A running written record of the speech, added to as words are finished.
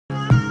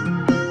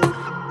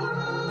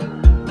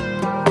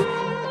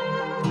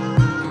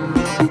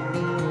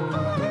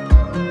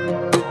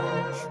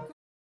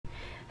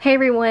Hey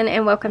everyone,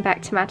 and welcome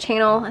back to my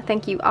channel.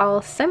 Thank you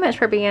all so much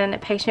for being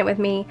patient with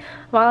me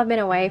while I've been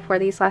away for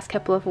these last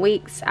couple of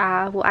weeks.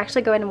 I will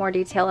actually go into more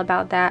detail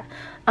about that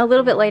a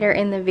little bit later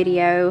in the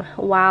video.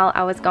 While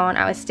I was gone,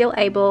 I was still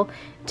able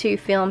to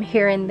film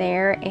here and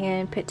there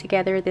and put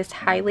together this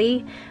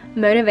highly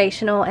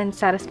motivational and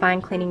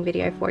satisfying cleaning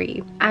video for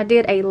you. I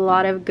did a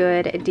lot of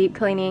good deep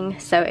cleaning,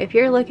 so if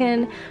you're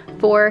looking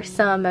for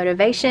some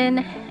motivation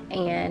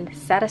and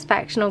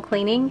satisfactional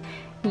cleaning,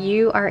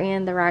 you are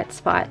in the right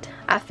spot.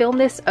 I filmed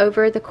this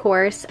over the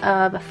course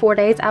of 4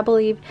 days, I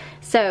believe,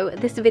 so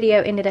this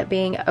video ended up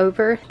being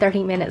over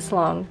 30 minutes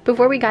long.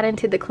 Before we got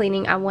into the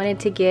cleaning, I wanted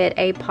to get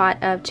a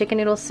pot of chicken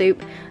noodle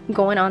soup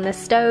going on the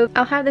stove.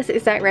 I'll have this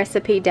exact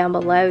recipe down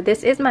below.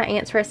 This is my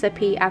aunt's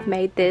recipe. I've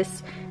made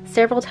this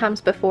several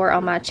times before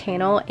on my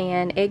channel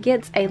and it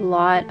gets a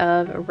lot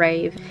of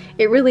rave.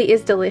 It really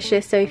is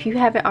delicious, so if you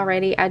haven't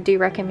already, I do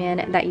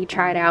recommend that you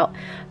try it out.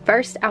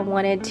 First, I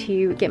wanted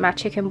to get my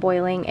chicken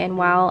boiling, and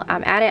while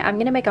I'm at it, I'm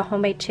gonna make a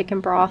homemade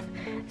chicken broth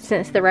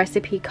since the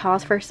recipe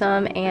calls for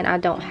some and I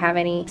don't have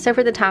any. So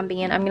for the time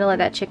being, I'm gonna let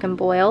that chicken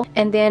boil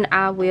and then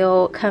I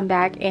will come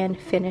back and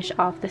finish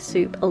off the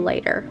soup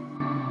later.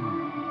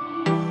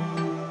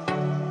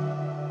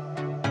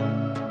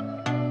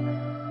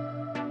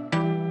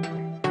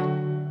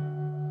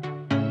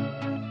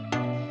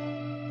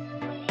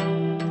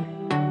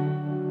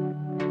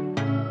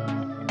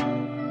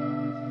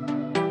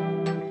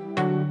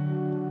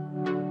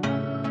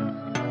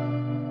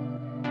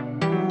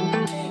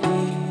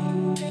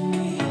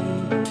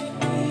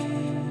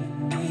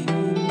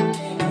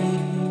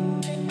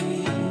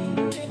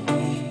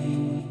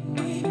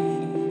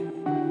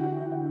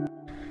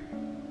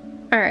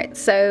 Alright,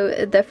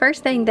 so the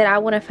first thing that I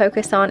want to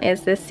focus on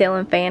is this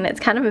ceiling fan. It's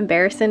kind of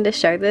embarrassing to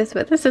show this,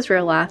 but this is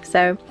real life.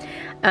 So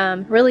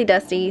really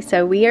dusty,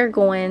 so we are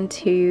going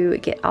to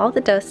get all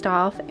the dust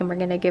off and we're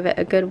going to give it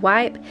a good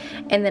wipe,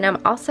 and then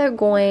I'm also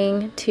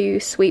going to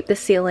sweep the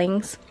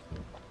ceilings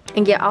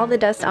and get all the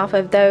dust off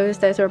of those.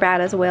 Those were bad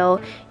as well.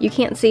 You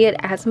can't see it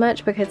as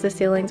much because the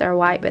ceilings are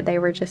white, but they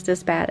were just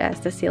as bad as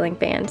the ceiling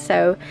fan.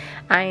 So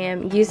I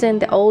am using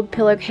the old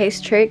pillowcase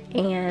trick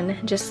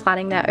and just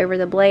sliding that over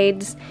the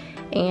blades,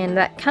 and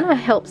that kind of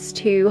helps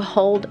to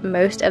hold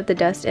most of the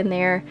dust in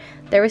there.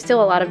 There was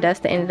still a lot of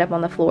dust that ended up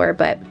on the floor,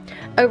 but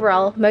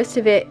overall most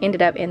of it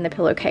ended up in the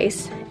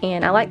pillowcase.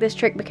 And I like this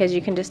trick because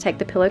you can just take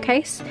the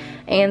pillowcase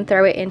and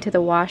throw it into the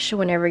wash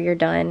whenever you're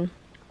done.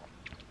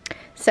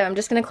 So I'm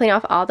just going to clean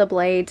off all the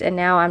blades, and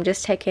now I'm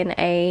just taking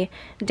a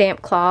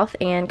damp cloth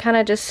and kind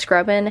of just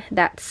scrubbing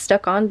that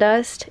stuck on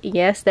dust.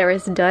 Yes, there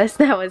was dust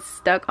that was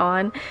stuck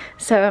on,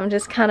 so I'm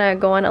just kind of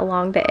going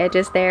along the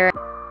edges there.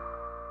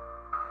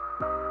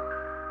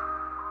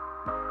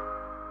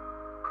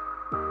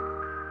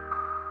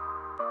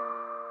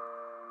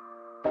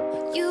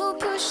 You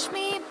push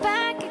me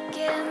back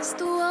against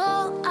the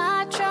wall.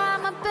 I try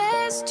my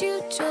best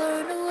to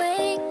turn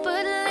away,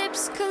 but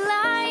lips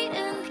collide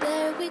and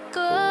there we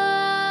go.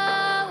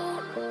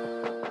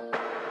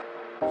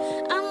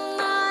 I'm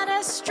not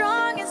as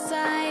strong as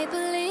I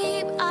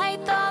believe. I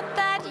thought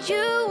that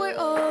you were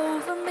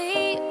over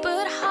me,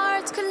 but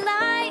hearts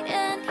collide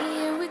and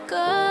here we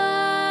go.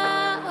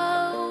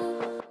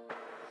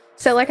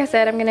 So like I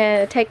said, I'm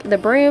gonna take the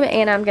broom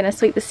and I'm gonna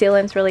sweep the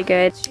ceilings really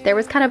good. There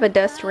was kind of a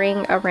dust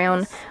ring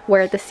around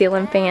where the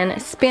ceiling fan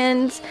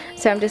spins,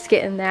 so I'm just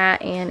getting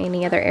that and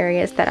any other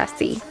areas that I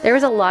see. There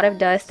was a lot of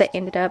dust that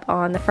ended up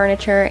on the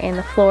furniture and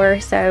the floor,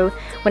 so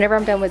whenever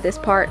I'm done with this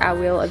part, I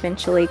will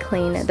eventually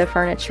clean the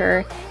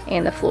furniture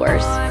and the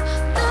floors.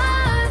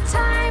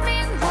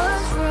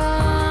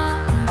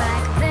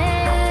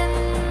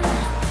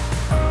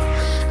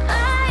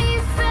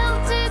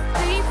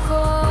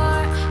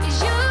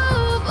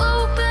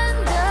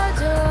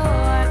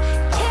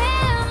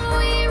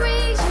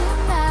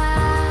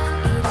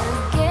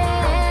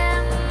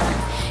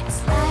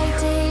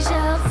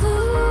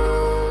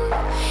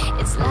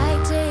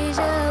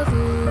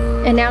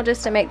 And now,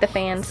 just to make the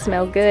fan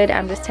smell good,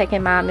 I'm just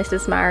taking my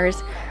Mrs.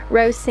 Meyer's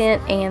rose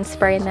scent and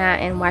spraying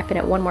that and wiping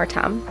it one more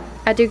time.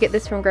 I do get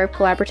this from Grove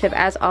Collaborative.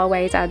 As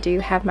always, I do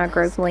have my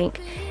Grove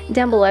link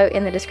down below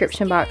in the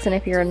description box, and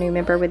if you're a new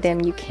member with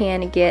them, you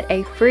can get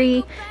a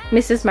free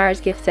Mrs.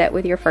 Meyer's gift set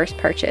with your first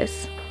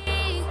purchase.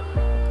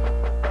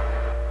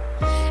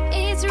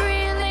 It's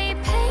really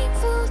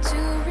painful to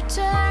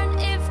return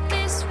if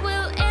this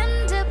will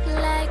end up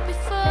like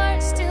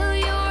before. Still,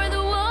 you're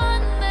the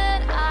one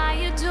that I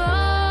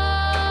adore.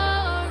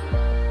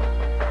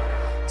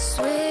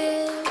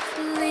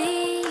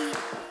 Swiftly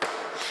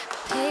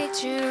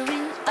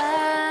picturing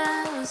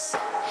us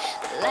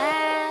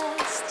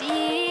last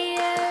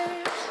year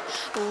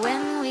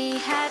when we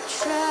had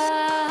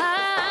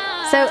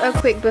tried. So a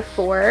quick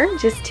before,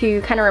 just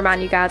to kind of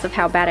remind you guys of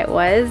how bad it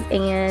was,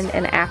 and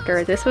an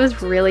after. This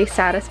was really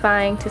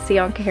satisfying to see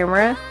on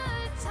camera.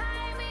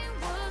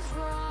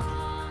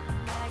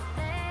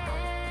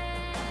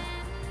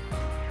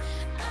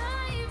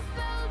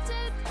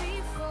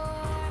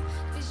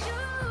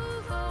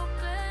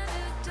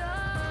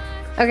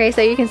 Okay,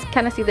 so you can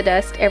kind of see the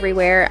dust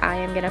everywhere. I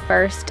am gonna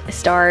first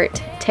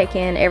start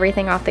taking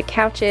everything off the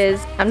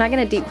couches. I'm not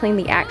gonna deep clean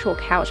the actual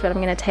couch, but I'm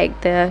gonna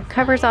take the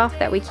covers off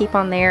that we keep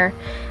on there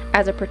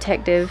as a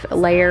protective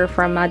layer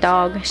from my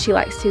dog. She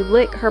likes to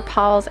lick her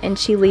paws and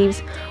she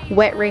leaves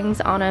wet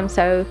rings on them,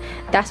 so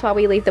that's why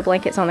we leave the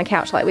blankets on the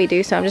couch like we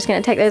do. So I'm just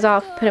gonna take those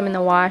off, put them in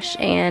the wash,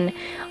 and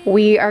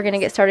we are gonna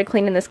get started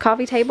cleaning this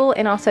coffee table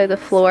and also the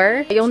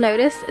floor. You'll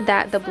notice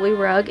that the blue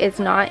rug is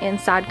not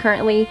inside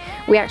currently.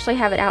 We actually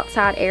have it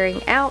outside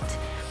airing out,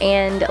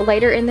 and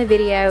later in the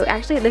video,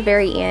 actually at the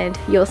very end,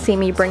 you'll see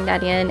me bring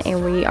that in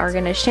and we are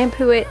gonna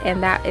shampoo it,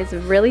 and that is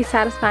really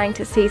satisfying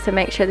to see, so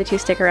make sure that you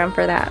stick around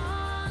for that.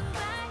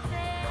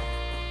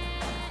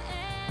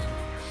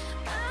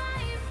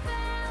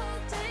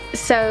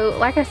 So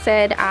like I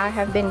said, I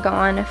have been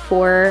gone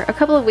for a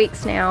couple of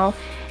weeks now,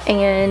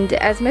 and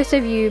as most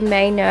of you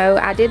may know,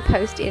 I did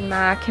post in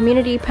my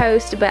community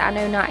post, but I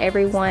know not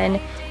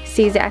everyone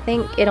sees it. I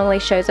think it only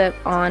shows up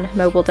on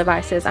mobile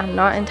devices. I'm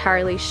not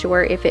entirely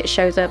sure if it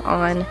shows up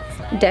on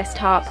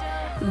desktop,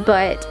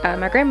 but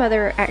my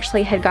grandmother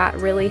actually had got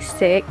really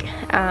sick,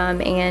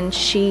 and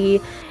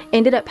she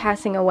ended up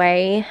passing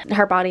away.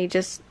 Her body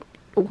just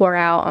wore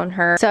out on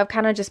her, so I've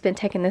kind of just been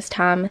taking this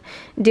time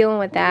dealing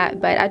with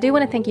that. But I do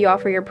want to thank you all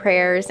for your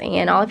prayers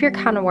and all of your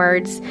kind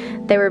words.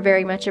 They were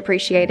very much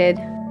appreciated.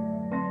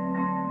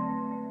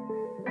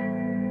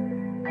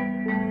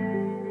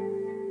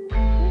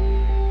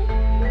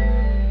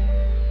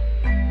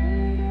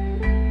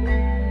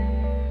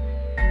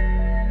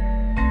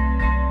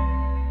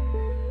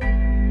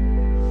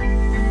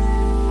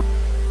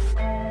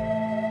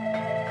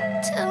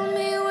 Tell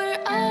me, where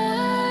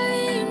are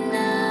you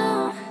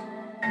now?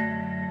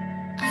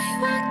 Are you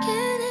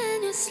walking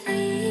in your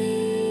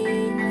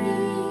sleep?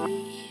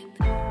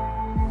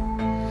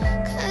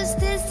 'Cause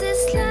this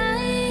is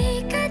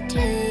like a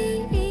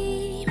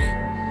dream,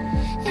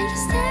 and you're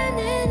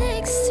standing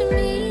next to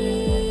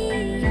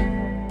me.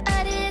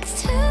 But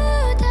it's too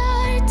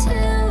dark,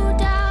 too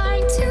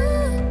dark,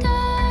 too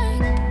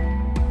dark.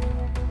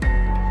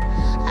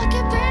 I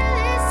can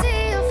barely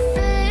see your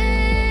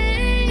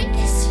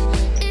face.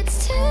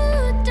 It's too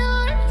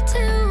dark,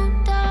 too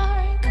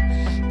dark.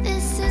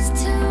 This is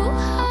too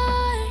hard.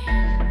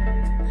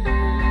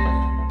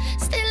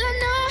 Still I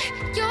know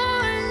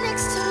you're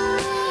next to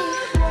me.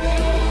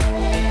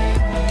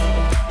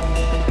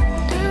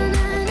 Na,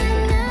 na, na,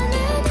 na,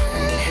 na,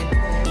 na.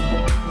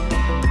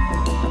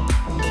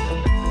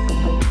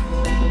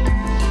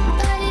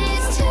 But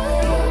it's too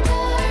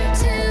dark,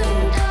 too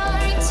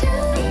dark,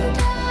 too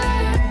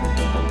dark.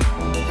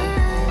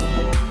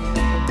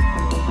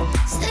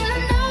 Still I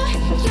know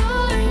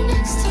you're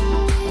next to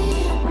me.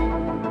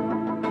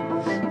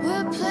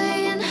 We're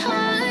playing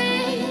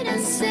hide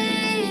and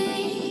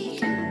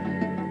seek,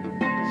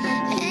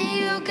 and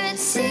you got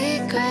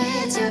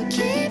secrets you're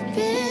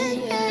keeping,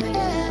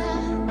 yeah.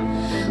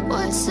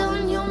 What's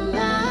on your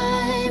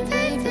mind,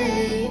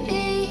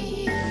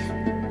 baby?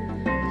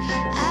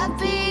 I'll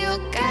be your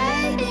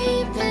guide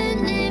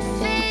even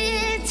if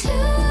it's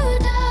too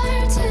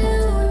dark,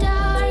 too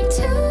dark,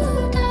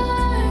 too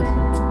dark.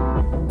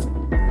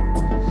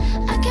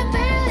 I can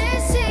barely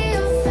see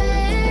your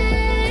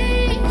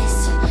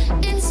face.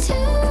 It's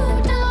too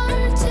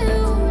dark,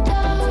 too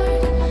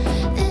dark.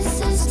 This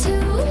is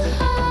too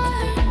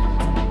hard.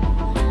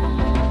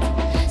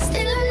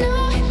 Still I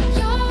know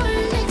you're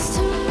next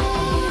to me.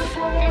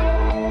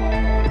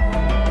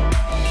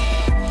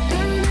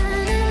 Na, na,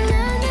 na,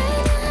 na,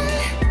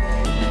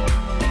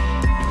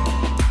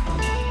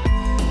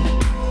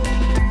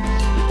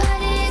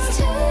 But it's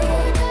too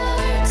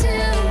dark,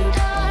 too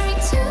dark,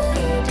 too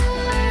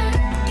dark.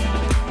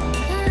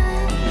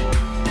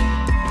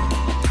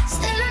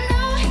 Still I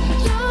know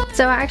you're.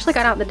 So I actually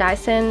got out the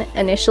Dyson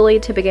initially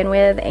to begin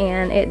with,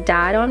 and it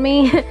died on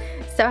me.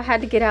 So I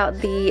had to get out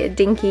the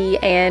Dinky,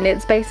 and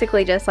it's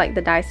basically just like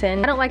the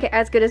Dyson. I don't like it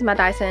as good as my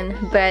Dyson,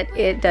 but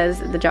it does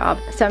the job.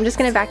 So I'm just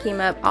gonna vacuum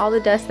up all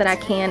the dust that I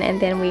can, and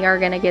then we are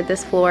gonna give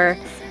this floor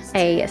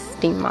a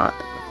steam mop.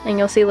 And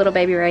you'll see little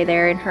baby Ray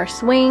there in her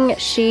swing.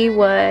 She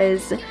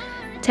was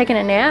taking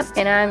a nap,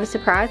 and I'm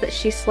surprised that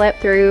she slept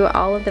through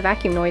all of the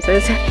vacuum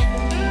noises.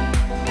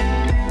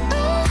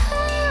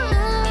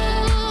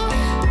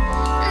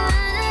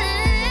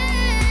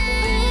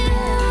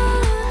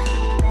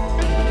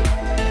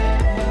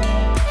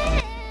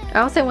 I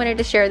also wanted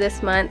to share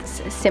this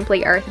month's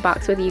Simply Earth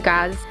box with you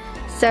guys.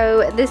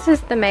 So this is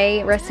the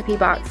May recipe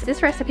box.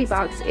 This recipe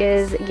box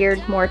is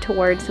geared more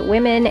towards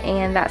women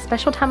and that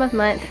special time of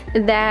month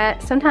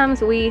that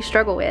sometimes we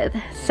struggle with.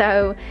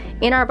 So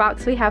in our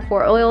box we have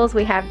 4 oils.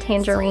 We have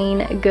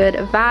tangerine, good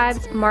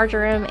vibes,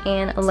 marjoram,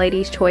 and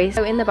lady's choice.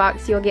 So in the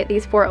box you'll get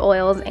these 4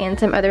 oils and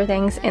some other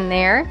things in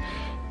there.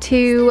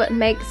 to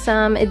make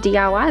some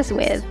DIYs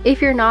with.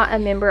 If you're not a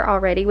member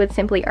already with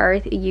Simply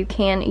Earth, you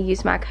can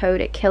use my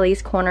code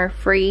Kelly's Corner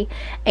free,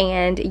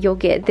 and you'll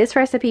get this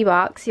recipe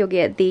box. You'll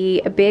get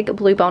the big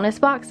blue bonus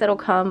box that'll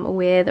come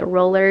with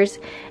rollers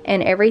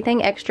and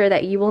everything extra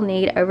that you will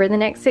need over the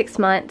next 6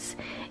 months.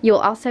 You'll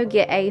also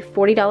get a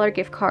 $40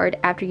 gift card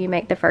after you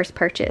make the first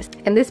purchase.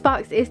 And this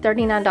box is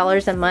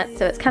 $39 a month,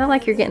 so it's kind of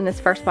like you're getting this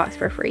first box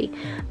for free.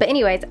 But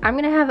anyways, I'm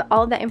gonna have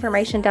all of that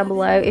information down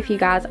below if you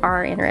guys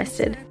are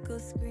interested.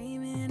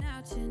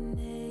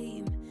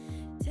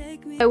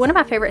 So one of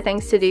my favorite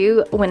things to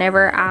do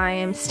whenever I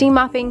am steam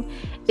mopping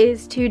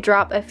is to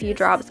drop a few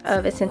drops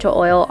of essential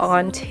oil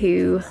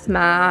onto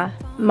my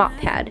mop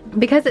pad.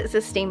 Because it's a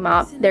steam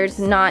mop, there's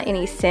not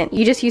any scent.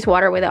 You just use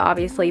water with it,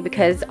 obviously,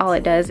 because all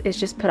it does is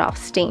just put off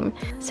steam.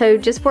 So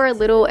just for a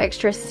little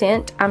extra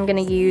scent, I'm gonna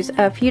use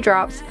a few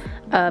drops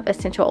of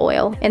essential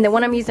oil. And the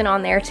one I'm using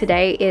on there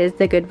today is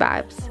the Good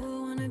Vibes.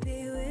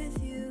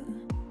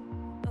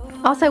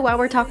 Also, while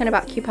we're talking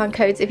about coupon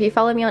codes, if you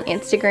follow me on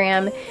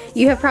Instagram,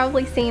 you have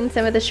probably seen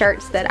some of the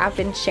shirts that I've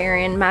been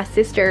sharing. My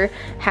sister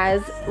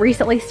has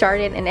recently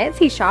started an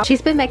Etsy shop.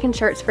 She's been making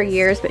shirts for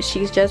years, but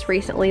she's just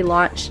recently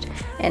launched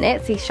an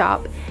Etsy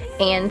shop.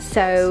 And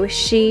so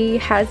she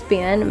has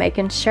been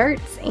making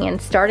shirts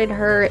and started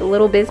her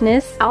little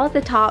business. All of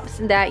the tops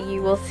that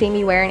you will see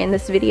me wearing in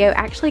this video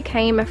actually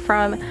came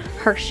from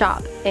her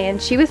shop,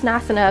 and she was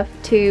nice enough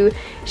to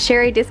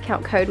share a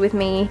discount code with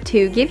me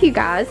to give you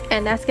guys,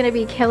 and that's going to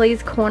be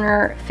Kelly's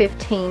Corner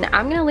 15.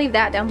 I'm going to leave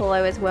that down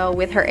below as well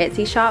with her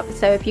Etsy shop,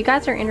 so if you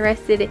guys are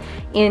interested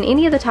in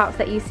any of the tops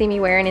that you see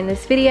me wearing in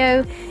this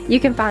video, you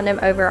can find them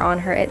over on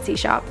her Etsy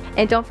shop.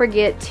 And don't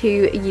forget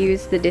to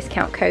use the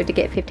discount code to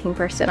get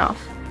 15% off.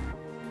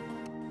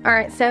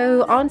 Alright,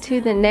 so on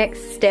to the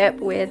next step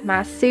with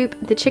my soup.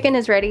 The chicken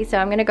is ready, so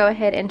I'm going to go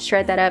ahead and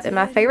shred that up. And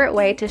my favorite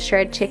way to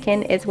shred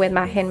chicken is with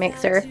my hand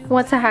mixer.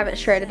 Once I have it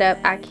shredded up,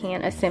 I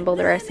can assemble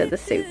the rest of the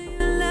soup.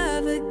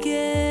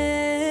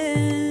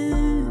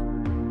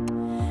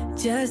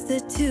 Just the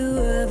two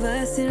of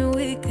us, and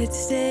we could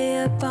stay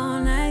up all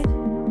night,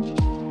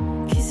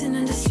 kissing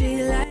under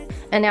street lights.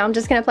 And now I'm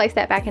just going to place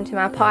that back into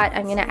my pot.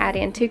 I'm going to add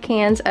in 2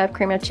 cans of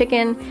cream of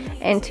chicken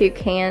and 2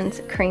 cans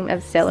cream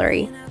of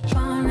celery.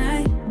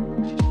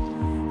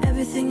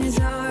 Everything is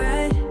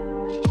alright.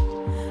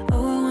 Oh,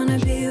 I wanna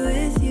be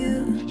with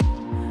you.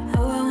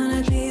 Oh, I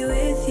wanna be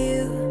with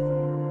you.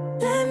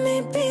 Let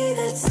me be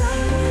that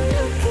someone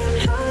who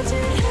can hold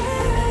your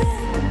hand.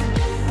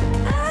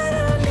 I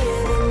don't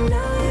even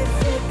know if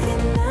you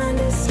can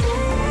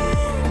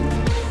understand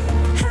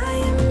how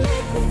you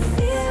make me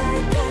feel.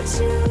 I got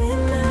you in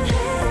my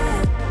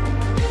head.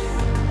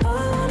 Oh, I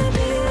wanna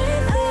be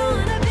with you. I wanna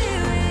be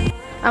with you.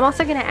 I'm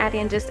also going to add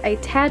in just a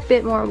tad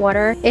bit more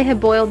water. It had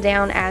boiled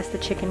down as the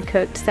chicken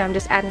cooked, so I'm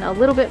just adding a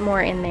little bit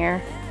more in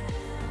there.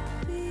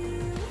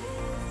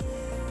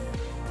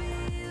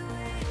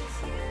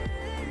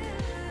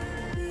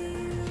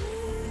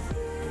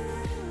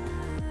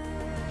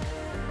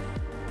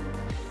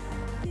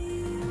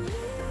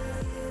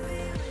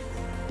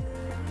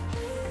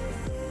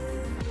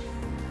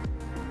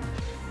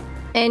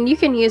 And you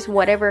can use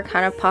whatever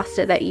kind of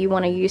pasta that you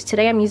want to use.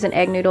 Today I'm using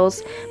egg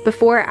noodles.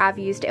 Before I've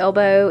used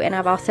elbow, and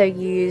I've also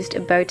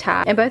used bow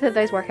tie, and both of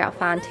those work out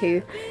fine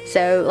too.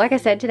 So like I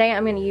said, today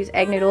I'm going to use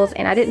egg noodles,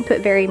 and I didn't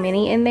put very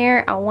many in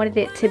there. I wanted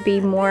it to be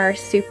more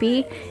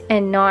soupy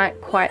and not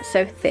quite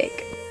so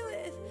thick.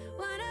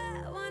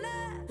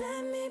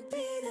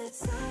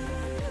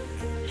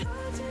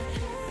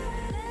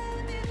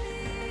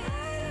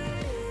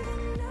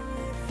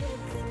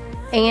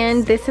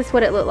 And this is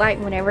what it looked like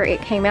whenever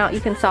it came out. You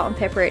can salt and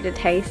pepper it to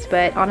taste,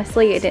 but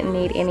honestly it didn't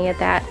need any of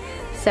that.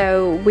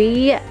 So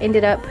we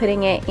ended up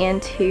putting it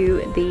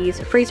into these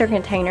freezer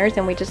containers,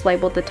 and we just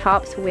labeled the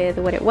tops with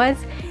what it was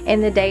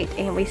and the date,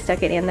 and we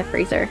stuck it in the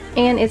freezer.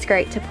 And it's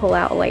great to pull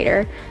out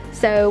later.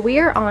 So we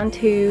are on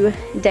to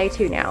day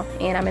 2 now,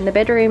 and I'm in the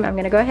bedroom. I'm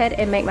gonna go ahead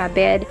and make my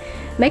bed.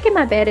 Making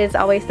my bed is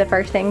always the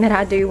first thing that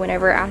I do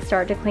whenever I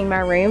start to clean my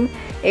room.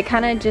 It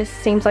kind of just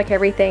seems like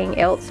everything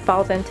else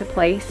falls into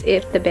place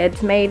if the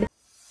bed's made.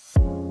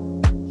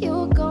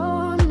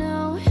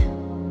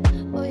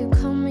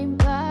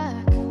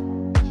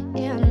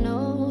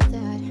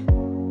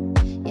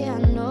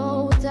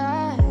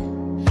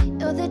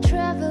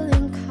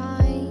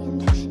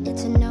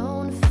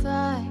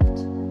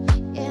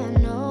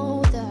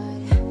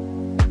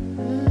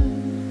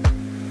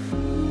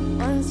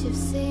 You've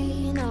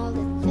seen all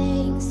the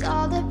things,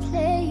 all the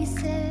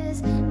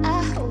places.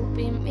 I hope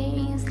it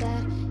means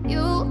that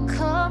you'll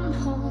come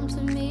home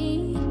to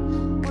me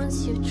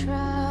once you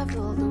travel.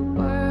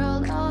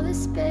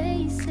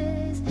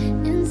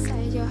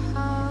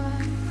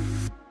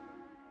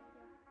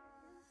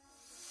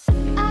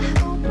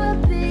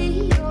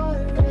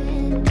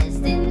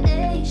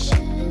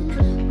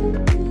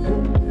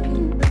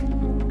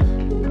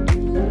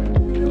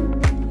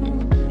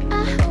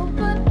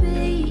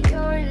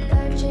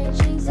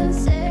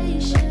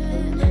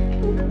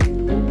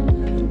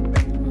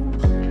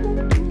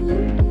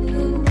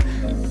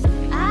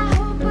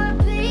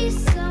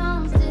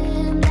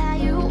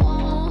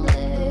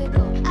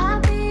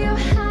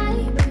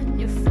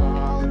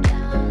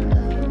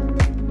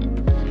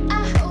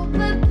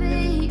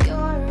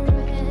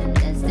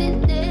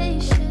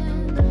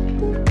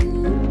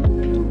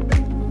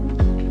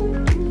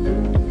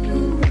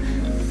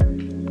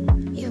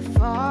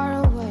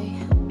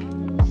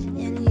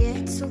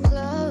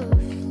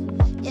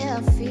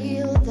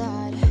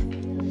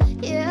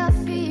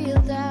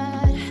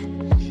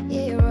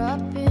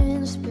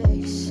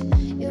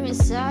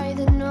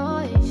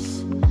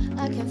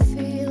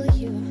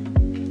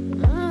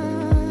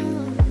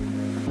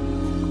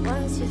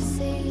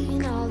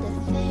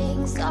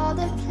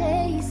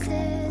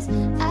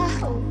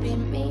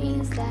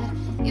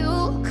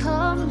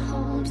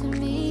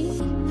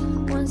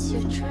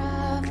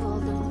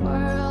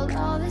 world,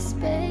 all the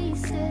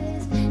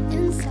spaces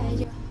inside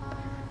your heart.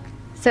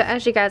 So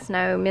as you guys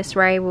know, Miss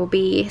Ray will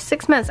be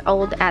 6 months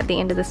old at the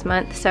end of this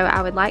month, so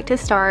I would like to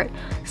start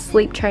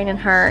sleep training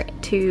her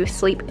to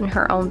sleep in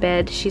her own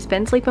bed. She's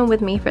been sleeping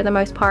with me for the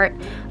most part,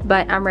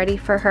 but I'm ready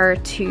for her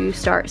to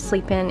start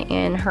sleeping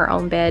in her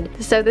own bed.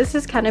 So this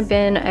has kind of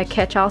been a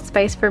catch-all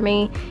space for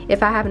me.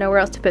 If I have nowhere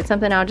else to put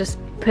something, I'll just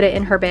put it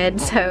in her bed,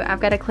 so I've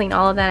got to clean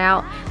all of that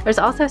out. There's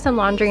also some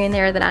laundry in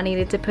there that I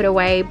needed to put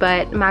away,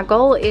 but my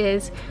goal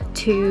is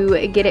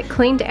to get it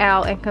cleaned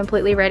out and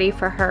completely ready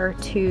for her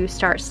to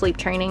start sleep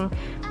training.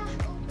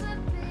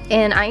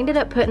 And I ended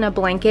up putting a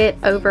blanket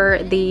over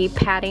the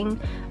padding,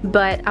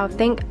 but I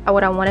think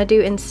what I want to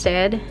do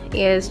instead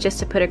is just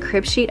to put a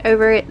crib sheet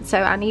over it.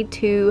 So I need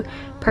to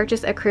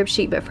purchase a crib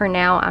sheet, but for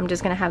now I'm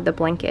just going to have the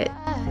blanket.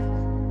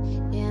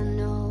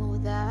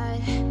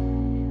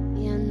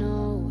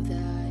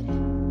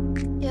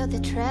 You're the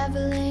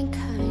traveling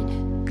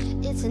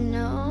kind, it's a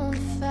known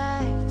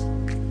fact.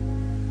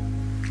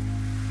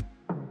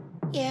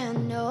 Yeah, I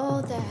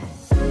know that.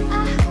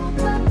 I hope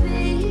I'll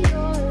be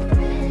your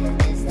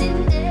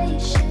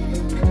destination.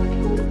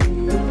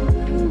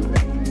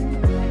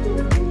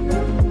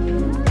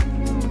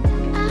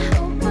 I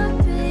hope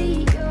I'll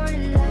be your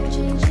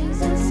life-changing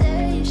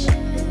sensation.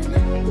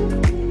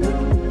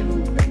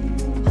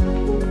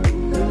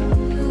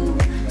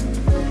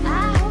 I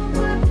hope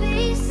I'll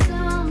be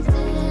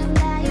something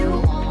that you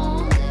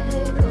won't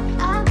let go.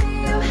 I'll be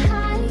your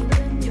high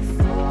when you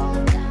fall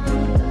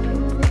down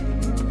low.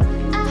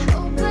 I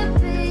hope I'll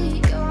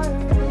be your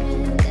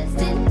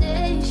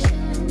destination.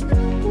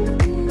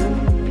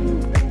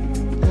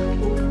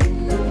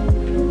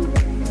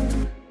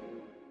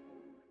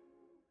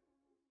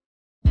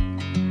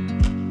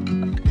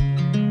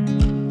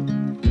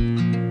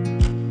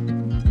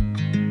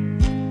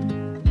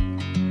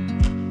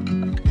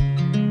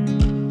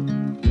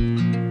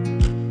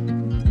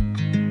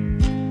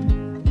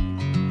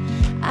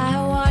 I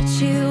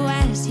watch you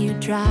as you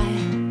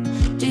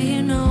drive. Do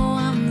you know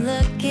I'm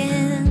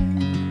looking?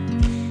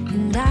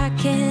 And I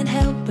can't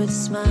help but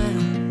smile.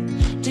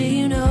 Do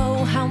you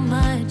know how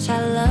much I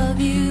love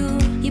you?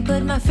 You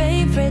put my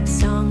favorite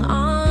song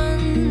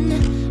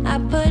on. I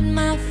put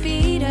my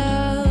feet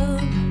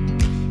up,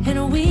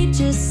 and we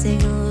just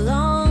sing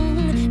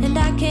along. And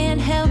I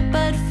can't help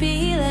but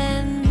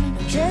feeling,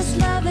 just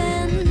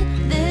loving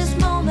this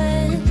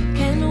moment.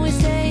 Can we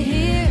stay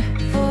here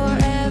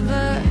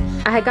forever?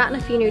 I had gotten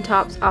a few new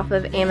tops off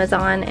of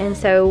Amazon, and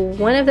so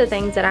one of the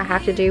things that I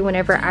have to do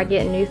whenever I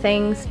get new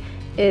things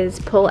is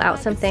pull out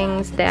some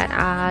things that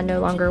I no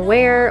longer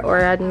wear,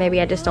 or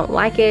maybe I just don't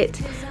like it.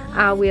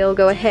 I will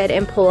go ahead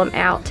and pull them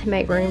out to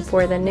make room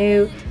for the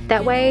new.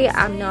 That way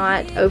I'm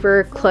not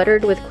over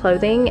cluttered with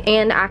clothing,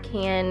 and I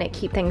can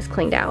keep things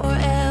cleaned out.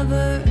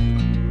 Forever,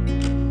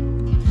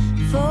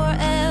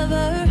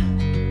 forever,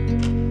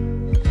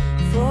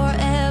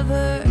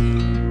 forever.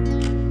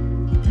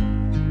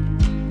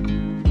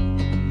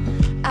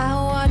 I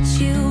watch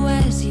you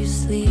as you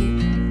sleep.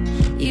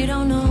 You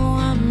don't know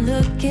I'm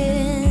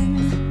looking.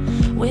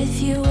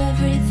 With you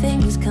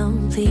everything's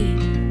complete.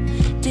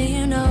 Do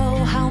you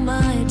know how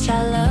much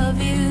I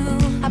love you?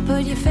 I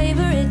put your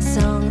favorite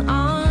song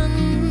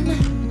on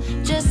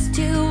just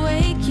to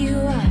wake you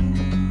up.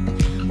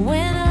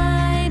 When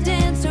I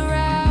dance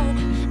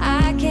around,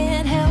 I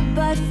can't help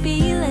but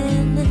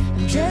feeling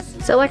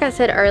just. So like I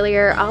said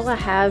earlier, all I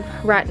have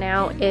right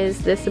now is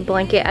this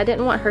blanket. I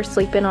didn't want her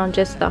sleeping on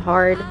just the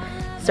hard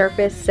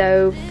surface,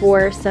 so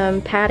for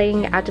some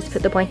padding I just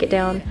put the blanket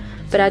down.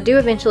 But I do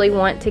eventually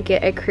want to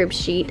get a crib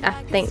sheet. I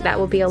think that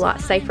will be a lot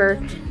safer.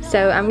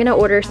 So I'm gonna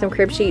order some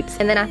crib sheets,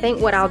 and then I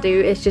think what I'll do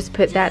is just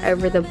put that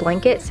over the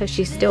blanket so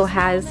she still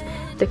has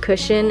the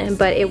cushion,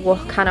 but it will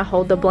kind of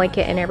hold the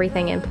blanket and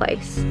everything in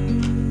place.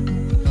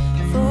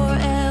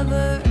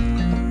 Forever,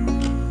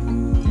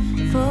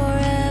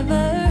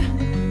 forever,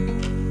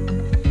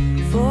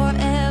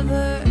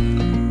 forever.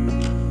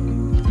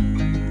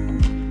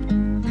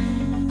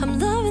 I'm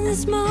loving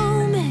this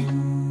moment.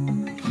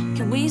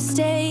 Can we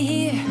stay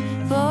here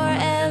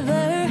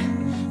forever?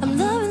 I'm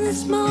loving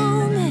this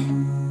moment.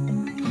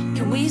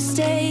 Can we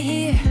stay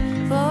here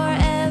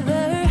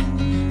forever?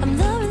 I'm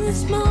loving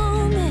this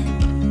moment.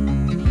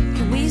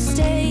 Can we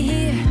stay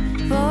here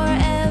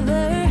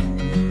forever?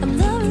 I'm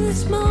loving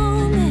this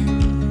moment.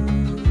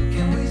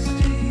 Can we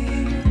stay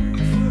here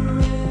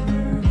forever?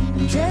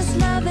 I'm just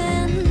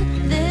loving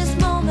this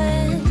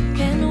moment.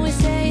 Can we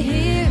stay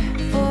here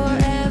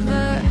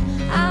forever?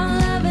 I'm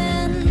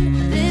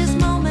loving this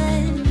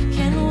moment.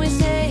 Can we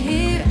stay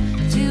here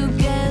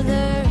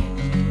together?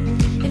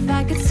 If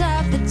I could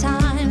stop the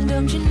time,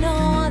 don't you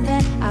know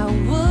that I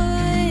would?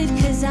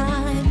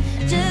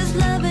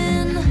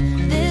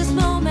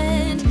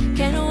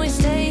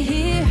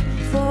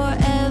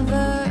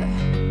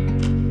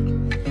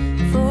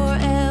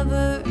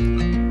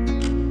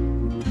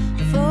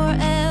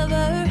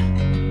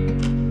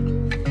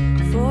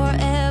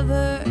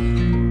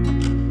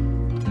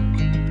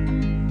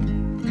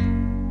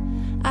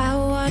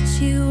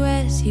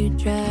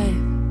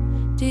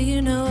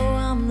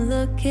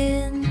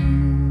 again.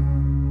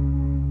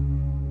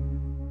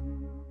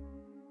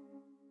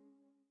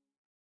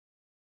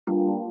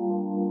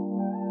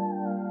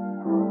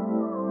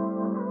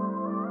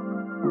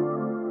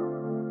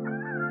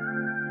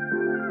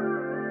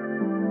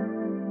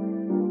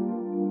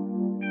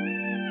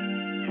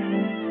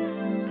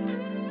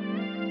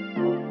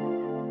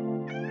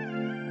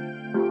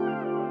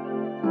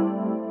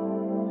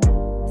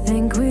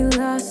 Think we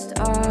lost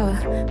all,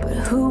 but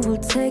who will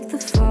take the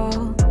fall?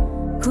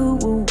 Who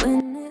will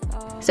win it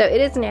all? So it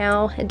is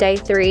now day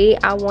 3.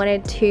 I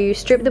wanted to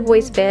strip the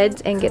boys'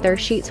 beds and get their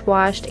sheets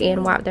washed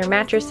and wipe their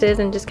mattresses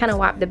and just kind of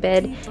wipe the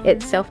bed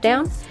itself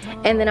down.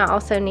 And then I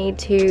also need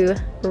to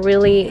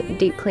really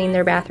deep clean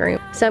their bathroom.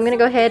 So I'm going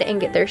to go ahead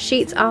and get their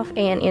sheets off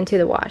and into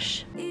the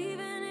wash.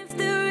 Even if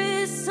there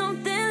is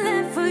something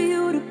left for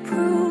you to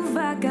prove,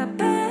 I got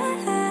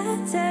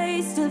bad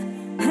taste of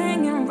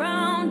hanging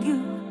around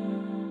you.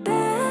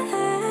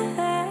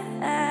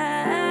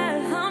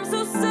 I'm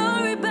so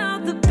sorry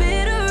about the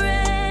bitter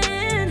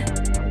end.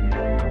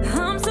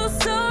 I'm so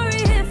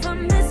sorry if I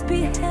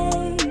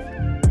misbehave.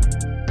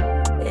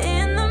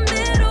 In the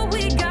middle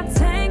we got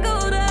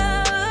tangled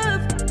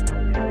up,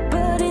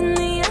 but in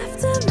the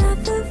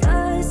aftermath of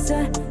us,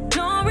 I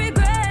don't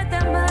regret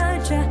that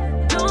much. I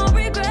don't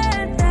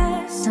regret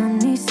that.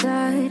 Sunny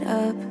side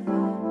up,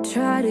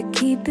 try to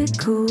keep it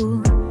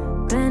cool,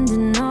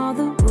 bending all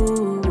the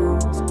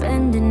rules,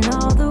 bending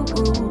all the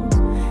rules.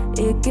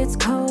 It gets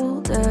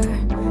colder,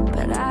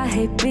 but I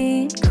hate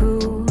being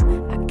cruel.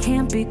 I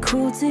can't be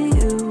cruel to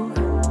you.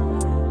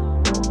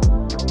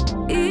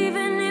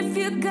 Even if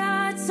you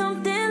got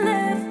something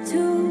left to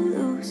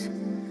lose,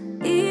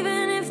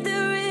 even if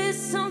there is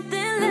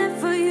something left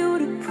for you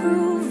to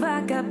prove,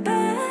 I got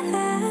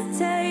bad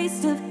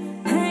taste of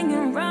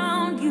hanging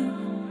around you.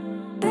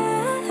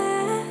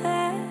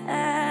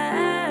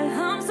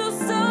 I'm so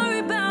sorry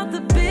about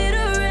the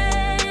bitter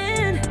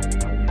end.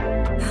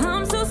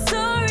 I'm so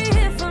sorry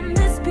if I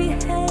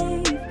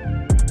misbehave.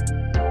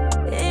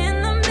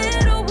 In the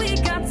middle we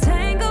got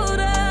tangled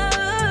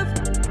up,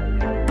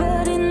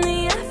 but in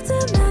the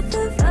aftermath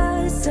of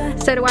us,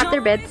 So to wipe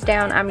their beds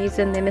down, I'm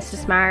using the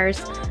Mrs.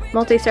 Meyer's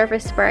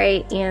multi-surface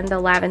spray and the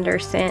lavender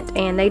scent.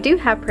 And they do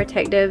have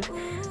protective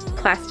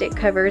plastic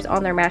covers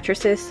on their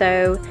mattresses,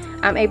 so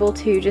I'm able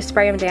to just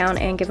spray them down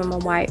and give them a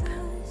wipe.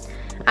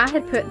 I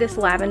had put this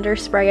lavender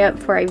spray up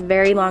for a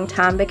very long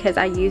time because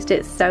I used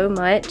it so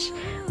much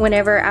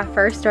whenever I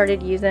first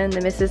started using the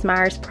Mrs.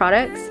 Meyer's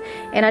products,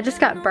 and I just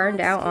got burned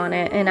out on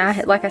it. And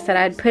like I said,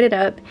 I'd put it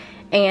up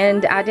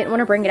and I didn't want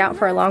to bring it out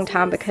for a long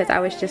time because I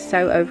was just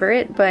so over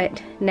it.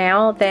 But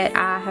now that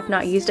I have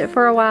not used it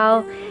for a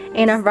while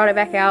and I've brought it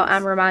back out,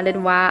 I'm reminded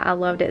why I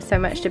loved it so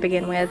much to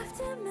begin with.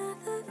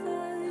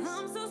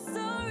 I'm so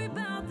sorry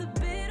about the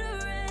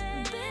bitter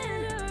end.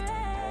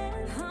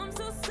 I'm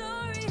so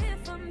sorry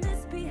if I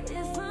misbehave.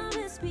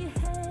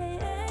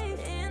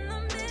 In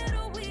the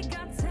middle we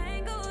got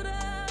tangled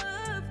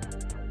up,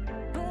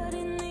 but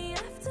in the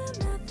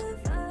aftermath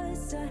of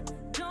us, I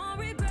don't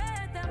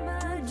regret that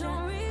much.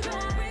 Don't regret.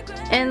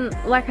 And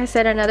like I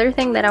said, another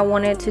thing that I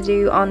wanted to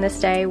do on this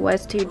day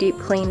was to deep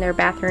clean their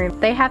bathroom.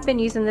 They have been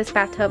using this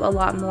bathtub a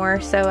lot more,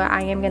 so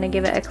I am going to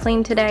give it a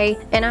clean today.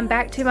 And I'm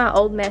back to my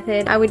old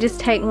method. I would just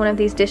take one of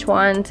these dish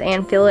wands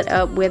and fill it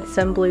up with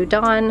some Blue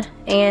Dawn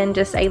and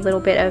just a little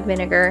bit of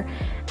vinegar,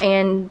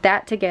 and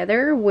that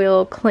together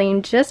will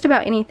clean just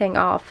about anything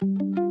off.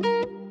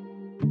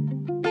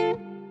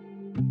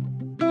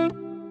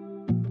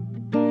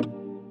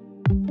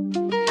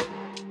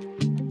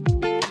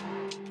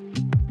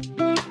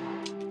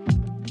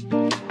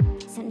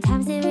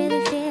 Sometimes it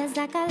really feels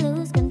like I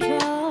lose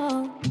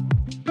control.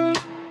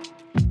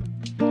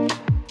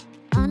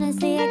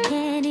 Honestly, I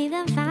can't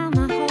even find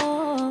my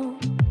hole.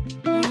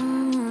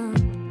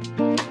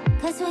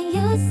 'Cause when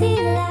you see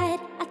light,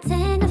 I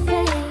tend to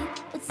fade.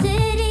 With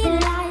city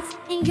lights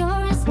and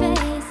you're in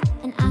space,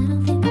 and I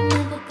don't think I'm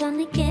ever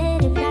gonna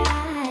get it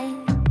right.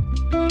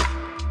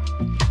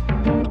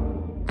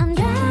 I'm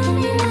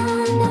drowning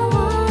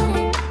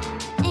underwater,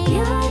 and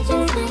you're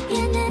just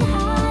making it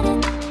harder.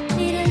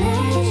 Need to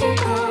let you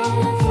go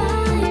to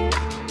find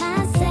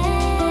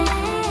myself.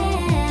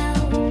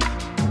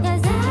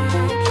 'Cause I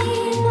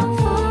keep on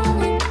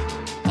falling,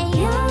 and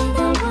you're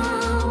the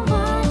one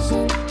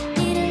watching.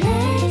 Need to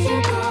let you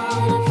go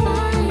to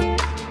find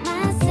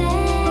myself.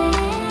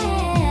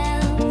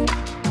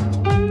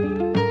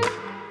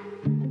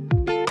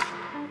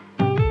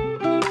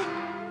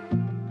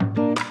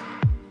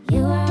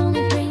 You are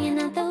only bringing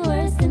out the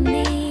worst in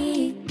me.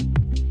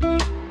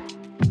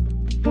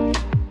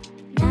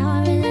 Now I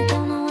really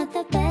don't know what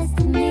the best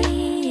in me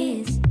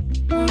is.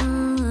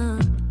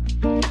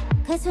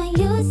 'Cause when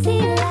you see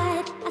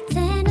light, I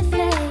tend to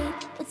fade.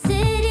 With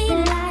city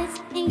lights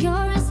and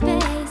you're in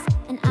space,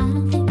 and I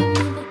don't think I'm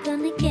ever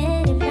gonna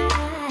get it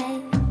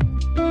right.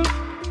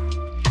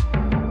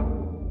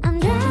 I'm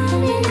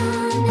drowning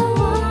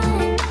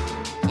underwater,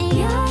 and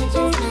you're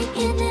just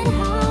making it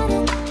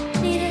harder.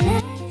 Need to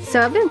let So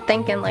I've been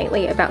thinking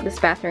lately about this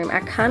bathroom. I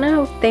kind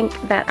of think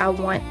that I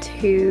want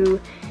to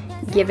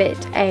give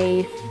it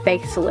a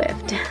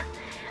facelift.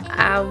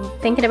 I'm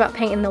thinking about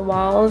painting the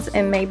walls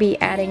and maybe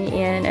adding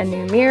in a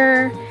new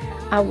mirror.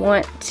 I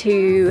want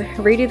to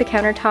redo the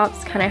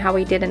countertops, kind of how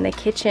we did in the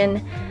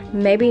kitchen.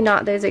 Maybe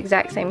not those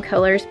exact same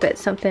colors, but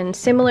something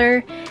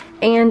similar.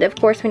 And of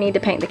course we need to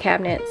paint the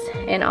cabinets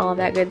and all of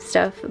that good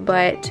stuff.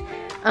 But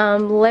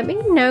let me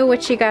know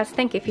what you guys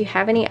think. If you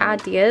have any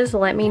ideas,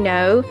 let me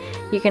know.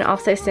 You can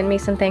also send me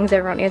some things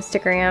over on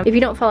Instagram. If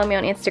you don't follow me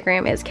on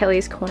Instagram, it's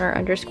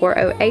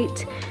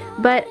kellyscorner_08.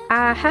 But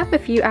I have a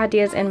few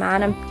ideas in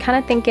mind. I'm kind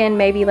of thinking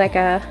maybe like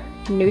a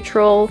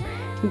neutral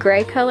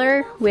gray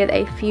color with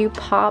a few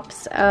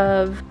pops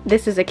of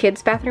this is a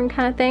kid's bathroom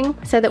kind of thing,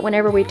 so that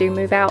whenever we do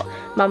move out,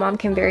 my mom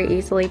can very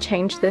easily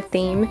change the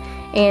theme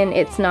and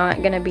it's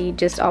not gonna be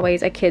just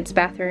always a kid's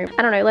bathroom.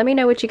 I don't know, let me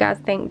know what you guys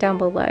think down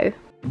below.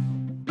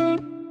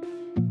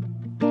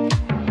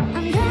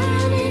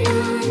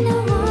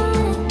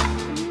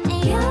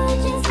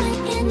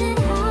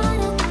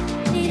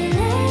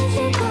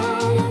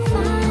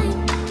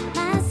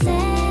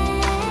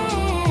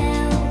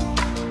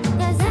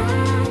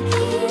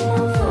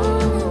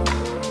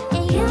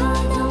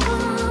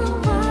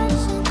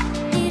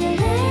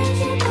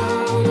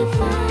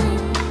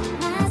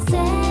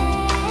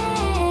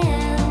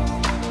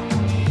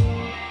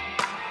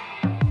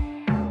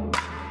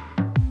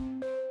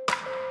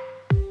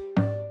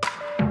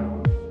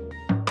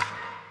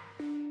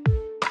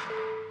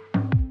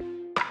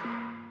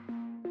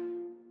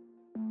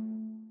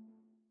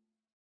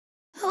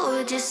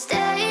 Would you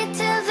stay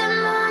till the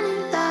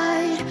morning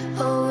light?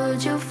 Or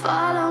would you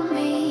follow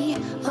me?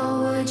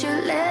 Or would you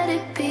let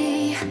it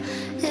be?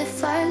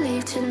 If I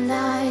leave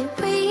tonight,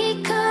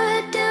 we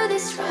could do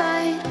this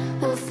right.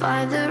 We'll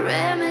find the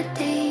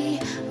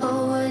remedy.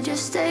 Or would you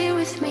stay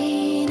with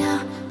me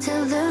now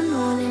till the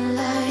morning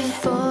light?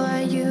 Before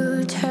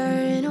you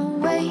turn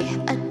away,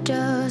 I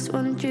just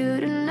want you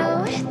to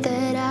know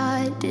that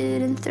I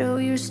didn't throw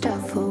your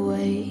stuff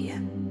away.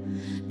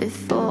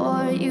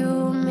 Before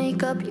you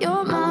make up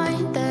your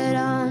mind that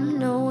I'm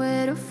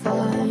nowhere to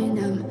find,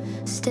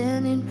 I'm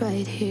standing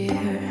right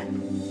here.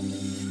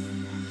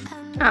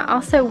 I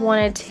also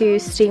wanted to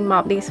steam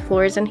mop these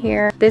floors in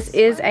here. This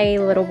is a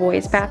little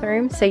boy's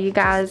bathroom, so you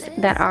guys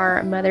that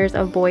are mothers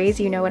of boys,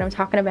 you know what I'm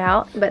talking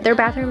about. But their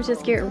bathrooms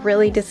just get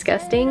really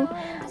disgusting.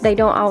 They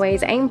don't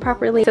always aim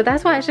properly. So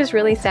that's why it's just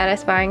really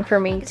satisfying for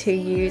me to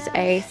use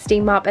a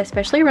steam mop,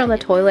 especially around the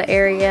toilet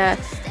area,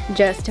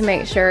 just to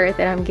make sure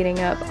that I'm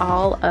getting up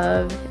all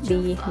of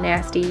the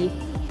nasty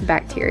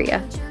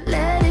bacteria.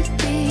 Let it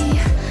be.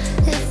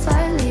 If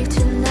I leave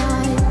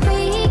tonight,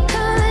 we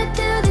could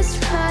do this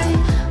right.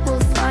 We'll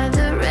find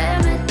the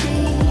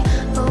remedy.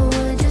 Or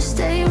would you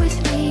stay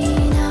with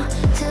me now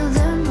till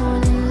the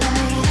morning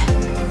light?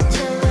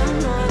 Till the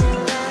morning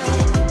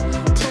light.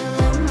 Till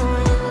the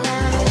morning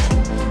light.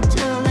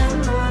 Till the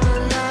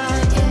morning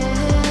light.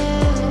 Yeah.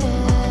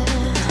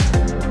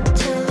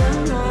 Till the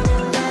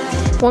morning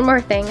light. One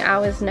more thing I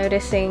was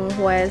noticing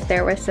was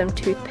there was some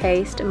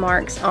toothpaste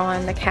marks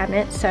on the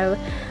cabinet, so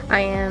I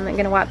am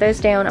going to wipe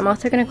those down. I'm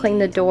also going to clean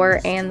the door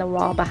and the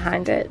wall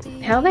behind it.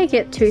 How they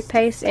get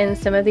toothpaste in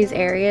some of these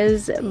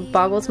areas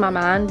boggles my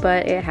mind,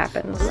 but it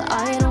happens.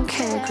 I don't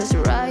care, 'cause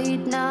right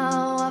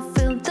now I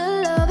feel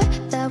the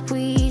love that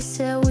we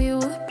said we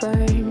would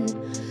burn.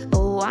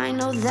 Oh, I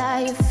know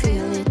that you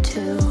feel it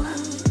too.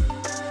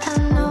 I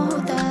know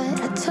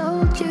that I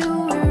told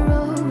you we're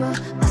over.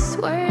 I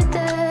swear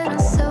that I'm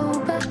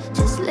sober.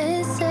 Just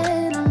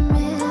listen, I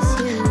miss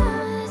you.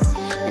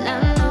 And I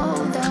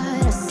know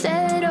that I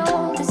said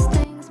all these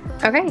things,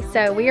 but Okay,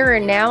 so we are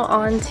now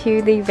on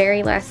to the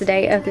very last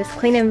day of this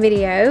cleaning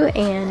video,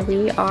 and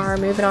we are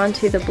moving on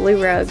to the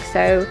blue rug.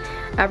 So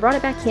I brought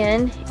it back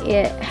in.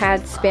 It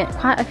had spent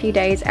quite a few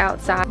days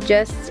outside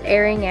just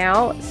airing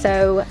out,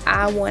 so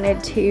I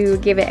wanted to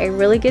give it a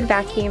really good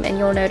vacuum, and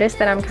you'll notice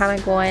that I'm kind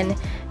of going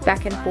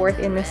back and forth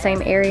in the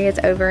same areas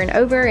over and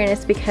over, and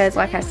it's because,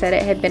 like I said,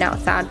 it had been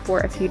outside for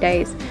a few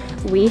days.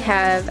 We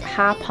have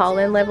high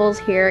pollen levels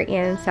here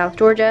in South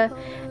Georgia,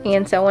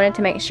 and so I wanted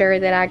to make sure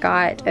that I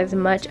got as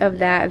much of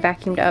that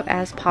vacuumed up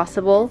as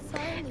possible.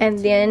 And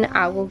then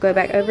I will go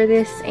back over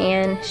this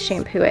and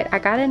shampoo it. I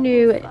got a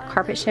new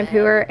carpet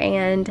shampooer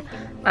and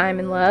I'm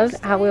in love.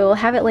 I will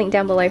have it linked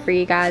down below for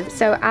you guys.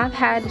 So I've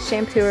had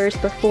shampooers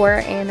before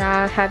and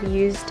I have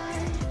used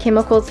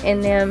chemicals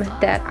in them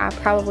that I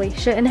probably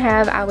shouldn't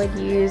have. I would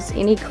use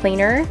any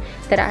cleaner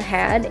that I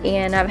had,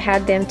 and I've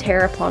had them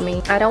tear up on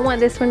me. I don't want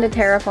this one to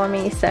tear up on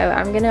me, so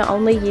I'm gonna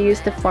only use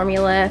the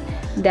formula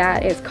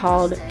that is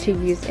called to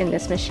use in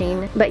this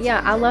machine. But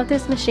yeah, I love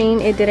this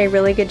machine. It did a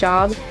really good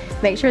job.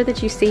 Make sure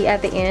that you see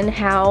at the end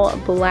how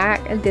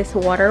black this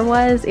water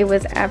was. It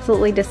was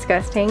absolutely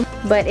disgusting,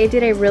 but it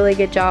did a really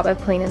good job of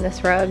cleaning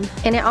this rug.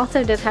 And it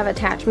also does have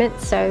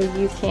attachments, so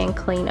you can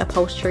clean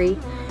upholstery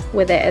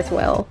with it as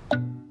well.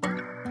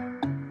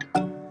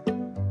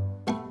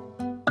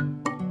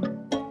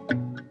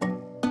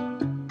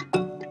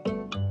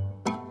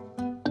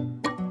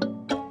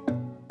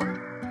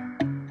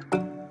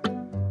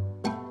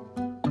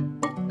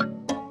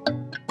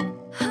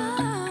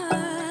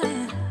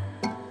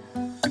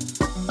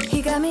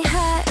 He got me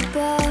high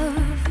above,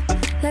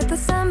 like the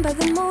sun by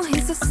the moon,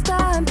 he's a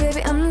star.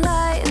 Baby, I'm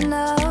lighting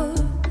up,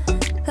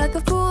 like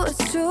a fool,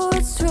 it's true,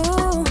 it's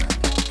true.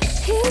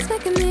 He's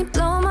making me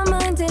blow my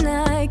mind and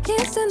I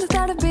can't stand the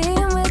thought of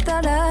being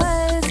without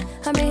us.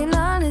 I'm being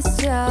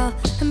honest, y'all,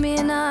 I'm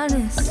being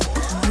honest.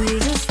 We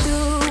just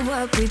do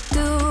what we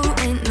do,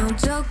 ain't no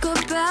joke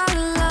about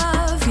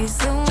love. He's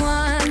the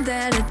one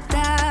that I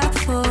die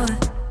for.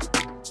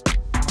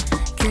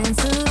 Can't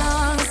so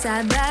long,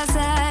 side by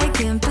side,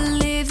 can't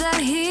believe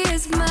that he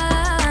is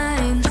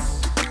mine.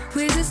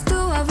 We just do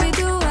what we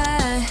do,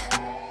 my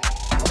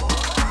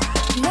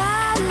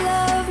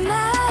love,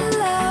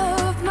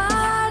 my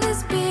heart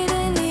is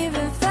beating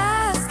even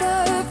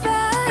faster,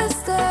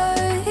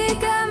 faster. He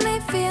got me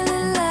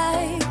feeling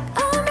like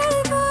I'm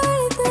ready for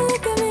anything,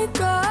 look at me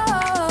go.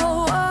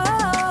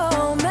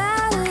 Oh,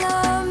 my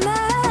love,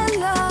 my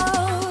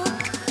love,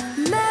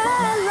 my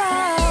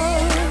love.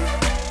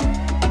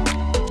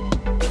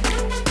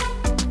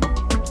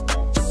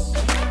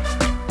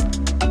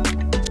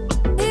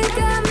 He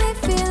got me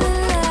feeling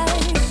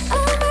like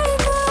I'm ready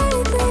for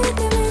anything, look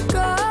at me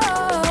go.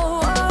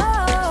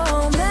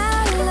 Oh, my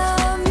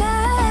love,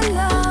 my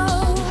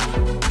love,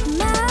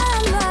 my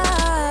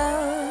love.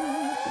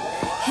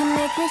 He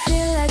make me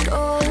feel like,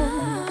 oh,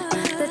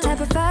 the type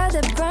of fire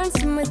that burns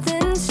from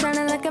within,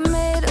 shining like I'm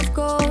made of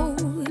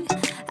gold.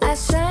 I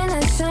shine,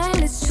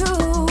 it's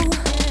true.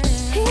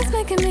 He's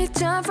making me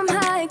jump from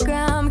high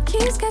ground,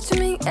 keeps catching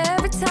me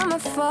every time I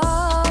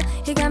fall.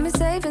 He got me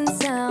safe and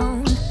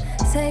sound,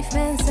 safe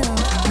and sound.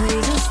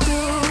 We just do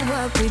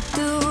what we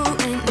do,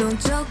 ain't no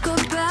joke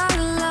about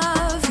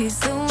love. He's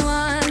the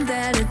one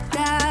that I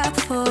die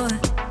for.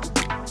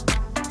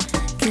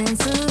 Can't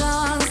so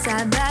long,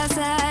 side by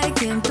side,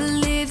 can't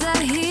believe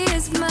that he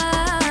is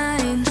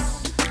mine.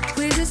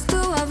 We just do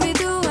what we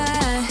do, my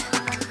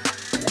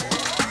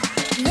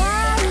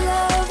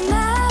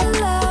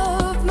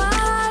love, my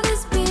heart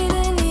is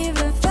beating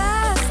even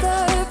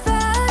faster,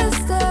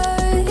 faster.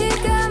 He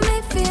got me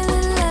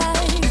feeling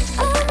like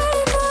I'm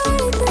ready for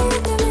anything,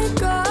 let me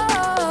go.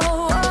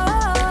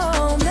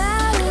 Oh,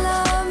 my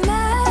love,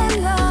 my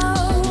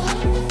love,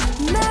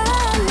 my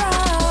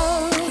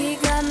love. He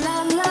got my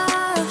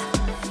love,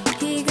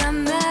 he got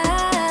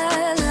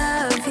my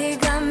love, he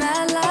got my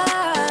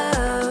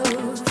love.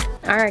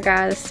 Alright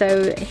guys,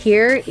 so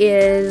here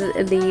is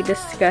the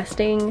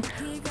disgusting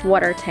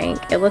water tank.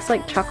 It looks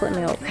like chocolate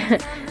milk.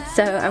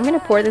 So I'm going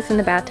to pour this in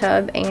the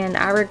bathtub, and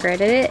I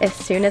regretted it as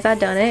soon as I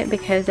done it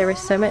because there was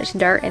so much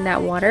dirt in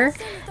that water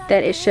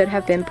that it should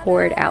have been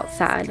poured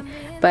outside.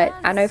 But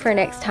I know for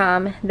next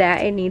time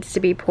that it needs to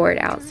be poured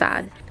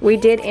outside. We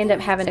did end up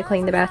having to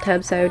clean the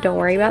bathtub, so don't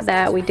worry about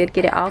that. We did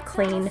get it all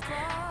clean.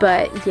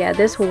 But yeah,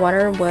 this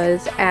water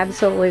was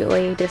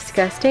absolutely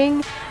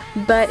disgusting.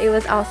 But it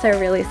was also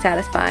really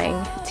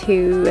satisfying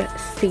to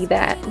see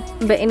that.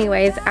 But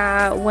anyways,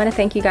 I want to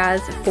thank you guys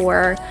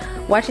for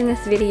watching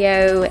this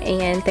video,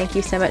 and thank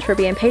you so much for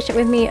being patient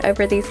with me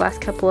over these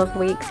last couple of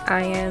weeks.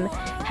 I am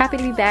happy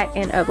to be back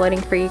and uploading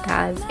for you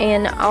guys.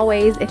 And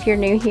always, if you're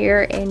new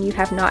here and you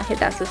have not hit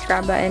that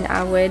subscribe button,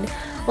 I would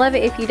love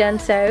it if you done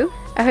so.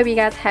 I hope you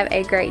guys have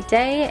a great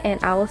day, and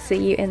I will see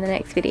you in the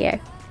next video.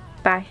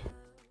 Bye.